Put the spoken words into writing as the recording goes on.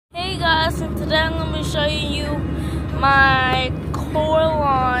and today I'm going to be showing you my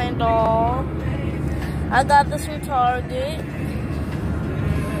Coraline doll. I got this from Target.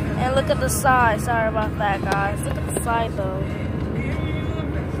 And look at the side. Sorry about that, guys. Look at the side, though.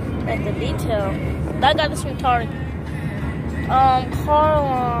 Like the detail. I got this from Target.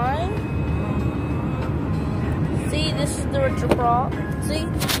 Coraline. See, this is the Richard Brock. See?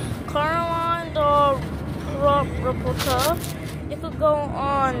 Coraline doll replica. It could go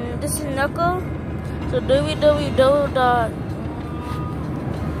on, this is NECA, so www.NECA,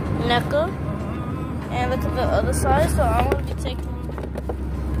 and look at the other side. So I'm going to be taking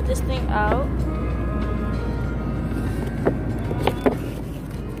this thing out.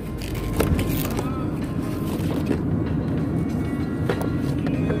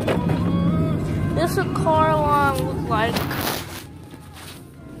 This is what Coraline look like.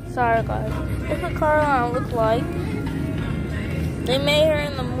 Sorry guys, this is what Coraline look like. They made her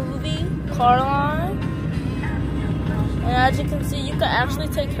in the movie, Coraline. And as you can see, you can actually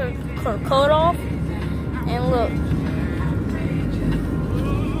take her coat off. And look.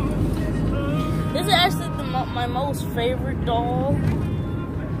 This is actually my most favorite doll.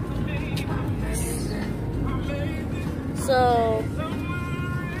 So,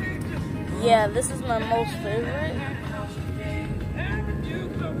 yeah, this is my most favorite.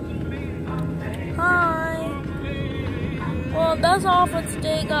 Hi. Well, that's all for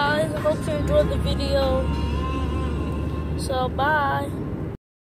today, guys. I hope you enjoyed the video. So, bye.